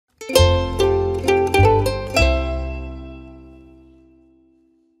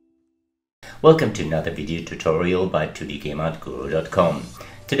Welcome to another video tutorial by 2dgameartguru.com.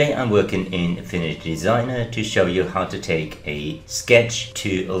 Today I'm working in Affinity Designer to show you how to take a sketch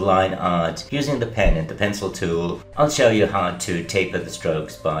to a line art using the pen and the pencil tool. I'll show you how to taper the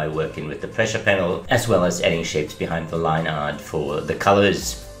strokes by working with the pressure panel, as well as adding shapes behind the line art for the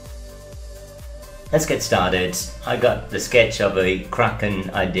colors. Let's get started. I got the sketch of a kraken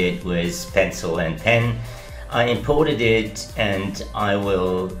I did with pencil and pen. I imported it and I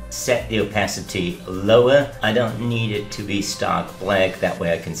will set the opacity lower. I don't need it to be stark black, that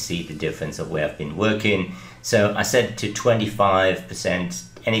way I can see the difference of where I've been working. So I set it to 25%,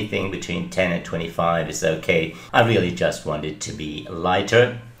 anything between 10 and 25 is okay. I really just want it to be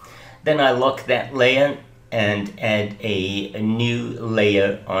lighter. Then I lock that layer and add a new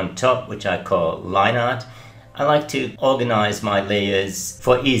layer on top, which I call line art. I like to organize my layers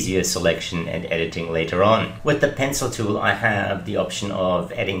for easier selection and editing later on. With the pencil tool I have the option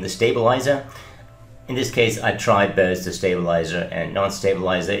of adding the stabilizer. In this case I tried both the stabilizer and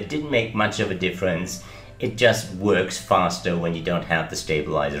non-stabilizer. It didn't make much of a difference. It just works faster when you don't have the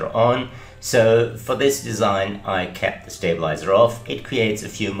stabilizer on. So for this design I kept the stabilizer off. It creates a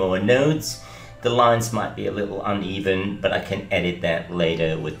few more nodes. The lines might be a little uneven, but I can edit that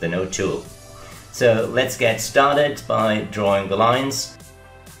later with the node tool. So let's get started by drawing the lines.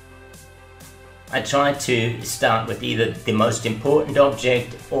 I try to start with either the most important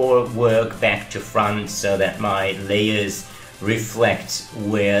object or work back to front so that my layers reflect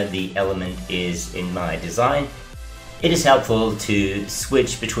where the element is in my design. It is helpful to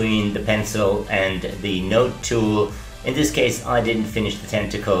switch between the pencil and the node tool. In this case I didn't finish the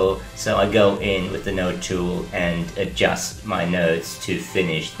tentacle, so I go in with the node tool and adjust my nodes to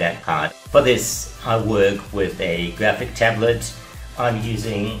finish that part. For this I work with a graphic tablet. I'm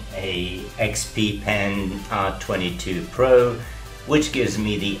using a XP Pen R22 Pro, which gives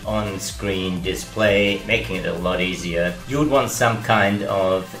me the on-screen display, making it a lot easier. You would want some kind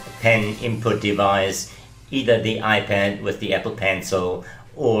of pen input device, either the iPad with the Apple Pencil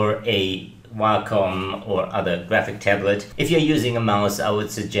or a Wacom or other graphic tablet. If you're using a mouse, I would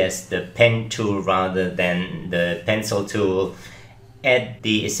suggest the pen tool rather than the pencil tool. Add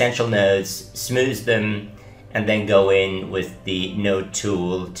the essential nodes, smooth them, and then go in with the node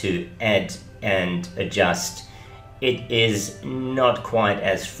tool to add and adjust. It is not quite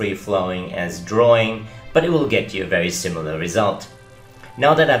as free-flowing as drawing, but it will get you a very similar result.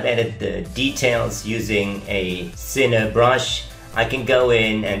 Now that I've added the details using a thinner brush, I can go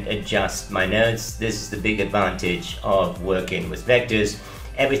in and adjust my nodes. This is the big advantage of working with vectors.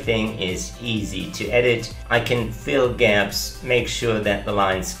 Everything is easy to edit. I can fill gaps, make sure that the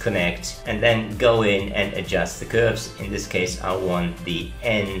lines connect, and then go in and adjust the curves. In this case I want the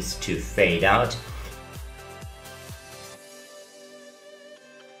ends to fade out.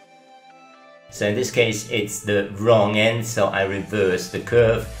 So in this case it's the wrong end, so I reverse the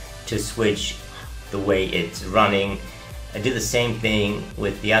curve to switch the way it's running. I do the same thing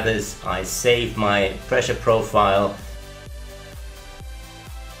with the others. I save my pressure profile.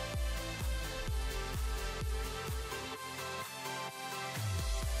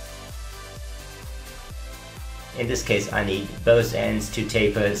 In this case I need both ends to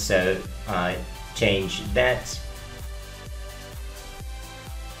taper, so I change that.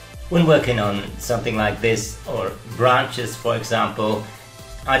 When working on something like this, or branches for example,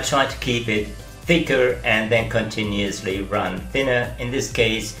 I try to keep it thicker and then continuously run thinner. In this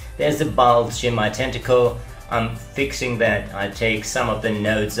case there's a bulge in my tentacle. I'm fixing that. I take some of the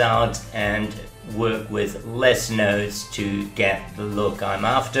nodes out and work with less nodes to get the look I'm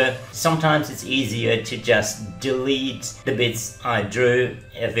after. Sometimes it's easier to just delete the bits I drew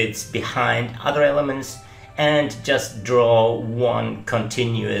if it's behind other elements and just draw one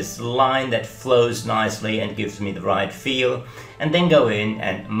continuous line that flows nicely and gives me the right feel, and then go in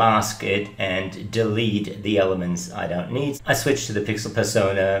and mask it and delete the elements I don't need. I switch to the pixel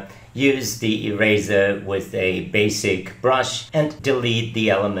persona, use the eraser with a basic brush and delete the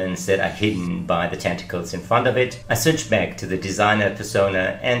elements that are hidden by the tentacles in front of it. I switch back to the designer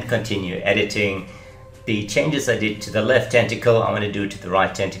persona and continue editing. The changes I did to the left tentacle, I want to do to the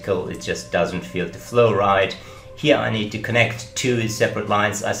right tentacle. It just doesn't feel to flow right. Here I need to connect two separate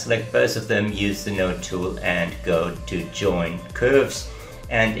lines. I select both of them, use the node tool and go to join curves,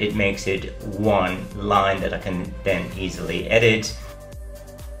 and it makes it one line that I can then easily edit.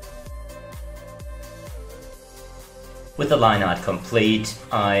 With the line art complete,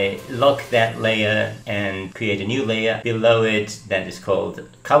 I lock that layer and create a new layer below it that is called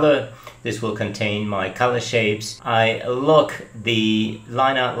color. This will contain my color shapes. I lock the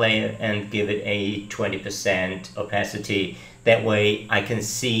line art layer and give it a 20% opacity. That way I can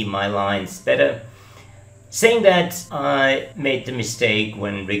see my lines better. Saying that, I made the mistake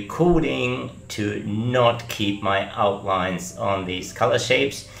when recording to not keep my outlines on these color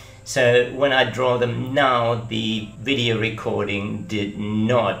shapes. So when I draw them now, the video recording did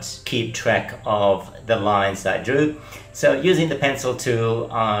not keep track of the lines I drew. So using the pencil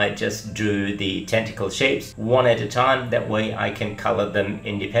tool, I just drew the tentacle shapes one at a time. That way I can color them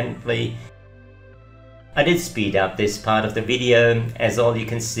independently. I did speed up this part of the video, as all you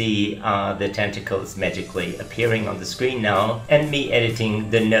can see are the tentacles magically appearing on the screen now, and me editing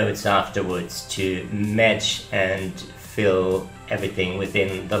the notes afterwards to match and fill everything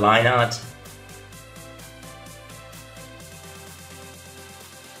within the line art.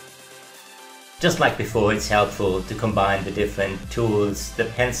 Just like before, it's helpful to combine the different tools, the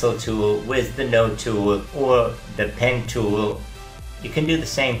pencil tool with the note tool or the pen tool. You can do the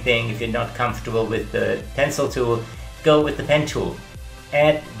same thing if you're not comfortable with the pencil tool, go with the pen tool.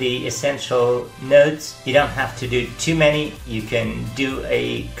 Add the essential notes. You don't have to do too many. You can do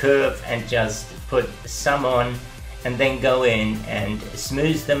a curve and just put some on and then go in and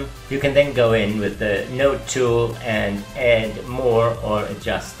smooth them. You can then go in with the note tool and add more or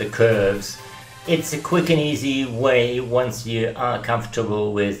adjust the curves. It's a quick and easy way once you are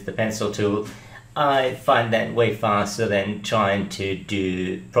comfortable with the pencil tool. I find that way faster than trying to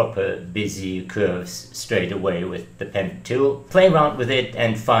do proper busy curves straight away with the pen tool. Play around with it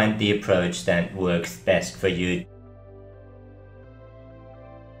and find the approach that works best for you.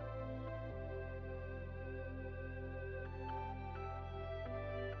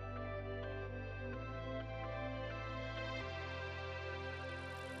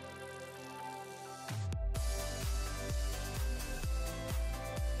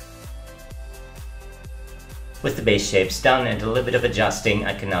 With the base shapes done and a little bit of adjusting,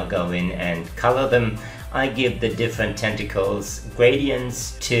 I can now go in and color them. I give the different tentacles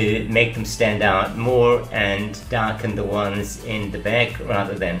gradients to make them stand out more and darken the ones in the back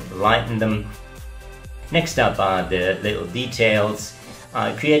rather than lighten them. Next up are the little details.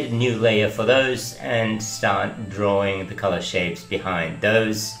 I created a new layer for those and start drawing the color shapes behind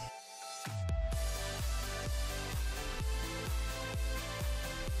those.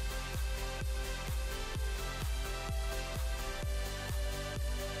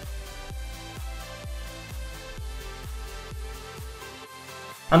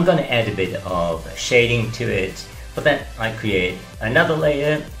 I'm going to add a bit of shading to it. For that I create another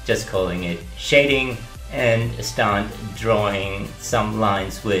layer, just calling it shading, and start drawing some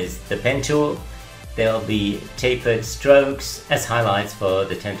lines with the pen tool. There'll be tapered strokes as highlights for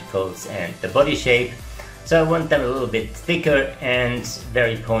the tentacles and the body shape. So I want them a little bit thicker and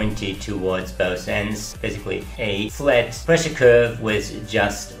very pointy towards both ends. Basically a flat pressure curve with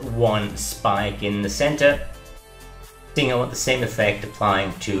just one spike in the center. I want the same effect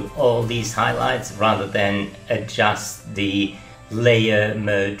applying to all these highlights rather than adjust the layer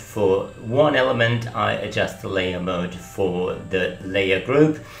mode for one element. I adjust the layer mode for the layer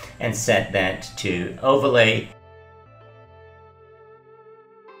group and set that to overlay.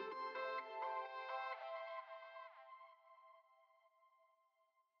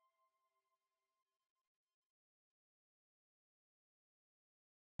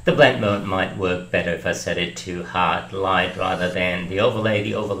 The blend mode might work better if I set it to hard light rather than the overlay.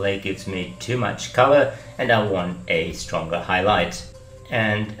 The overlay gives me too much color and I want a stronger highlight.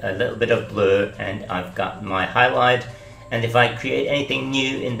 And a little bit of blur and I've got my highlight. And if I create anything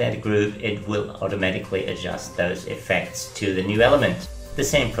new in that group, it will automatically adjust those effects to the new element. The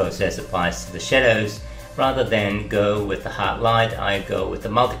same process applies to the shadows. Rather than go with the hard light, I go with the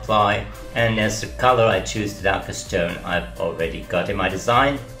multiply, and as the color I choose the darkest tone I've already got in my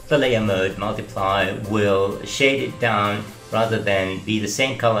design. The layer mode multiply will shade it down. Rather than be the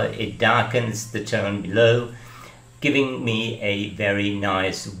same color, it darkens the tone below, giving me a very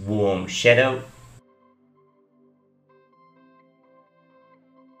nice warm shadow.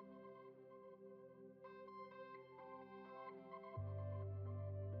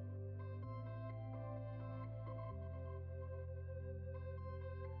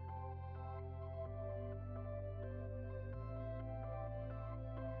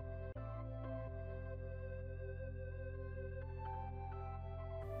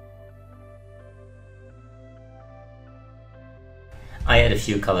 I add a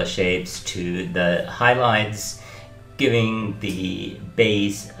few color shapes to the highlights, giving the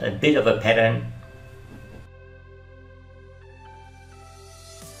base a bit of a pattern.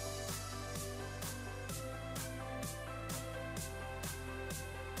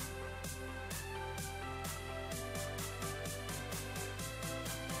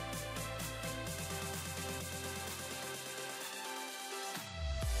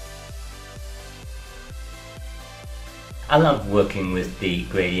 I love working with the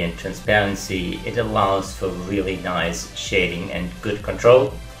gradient transparency. It allows for really nice shading and good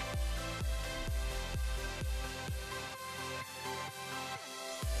control.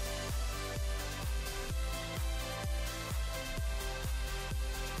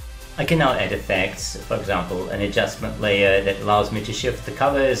 I can now add effects, for example an adjustment layer that allows me to shift the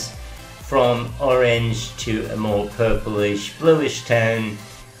colors from orange to a more purplish bluish tone.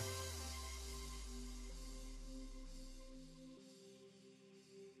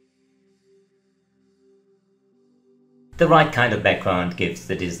 The right kind of background gives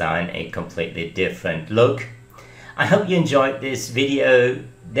the design a completely different look. I hope you enjoyed this video.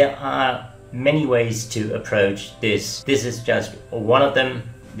 There are many ways to approach this. This is just one of them.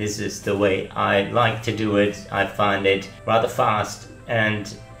 This is the way I like to do it. I find it rather fast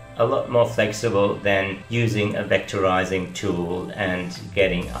and a lot more flexible than using a vectorizing tool and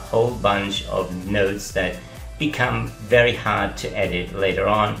getting a whole bunch of nodes that become very hard to edit later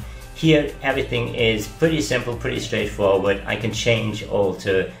on. Here everything is pretty simple, pretty straightforward. I can change,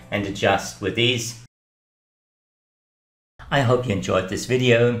 alter and adjust with ease. I hope you enjoyed this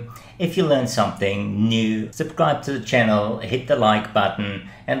video. If you learned something new, subscribe to the channel, hit the like button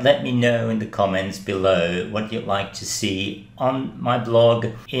and let me know in the comments below what you'd like to see on my blog,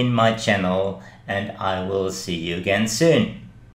 in my channel, and I will see you again soon.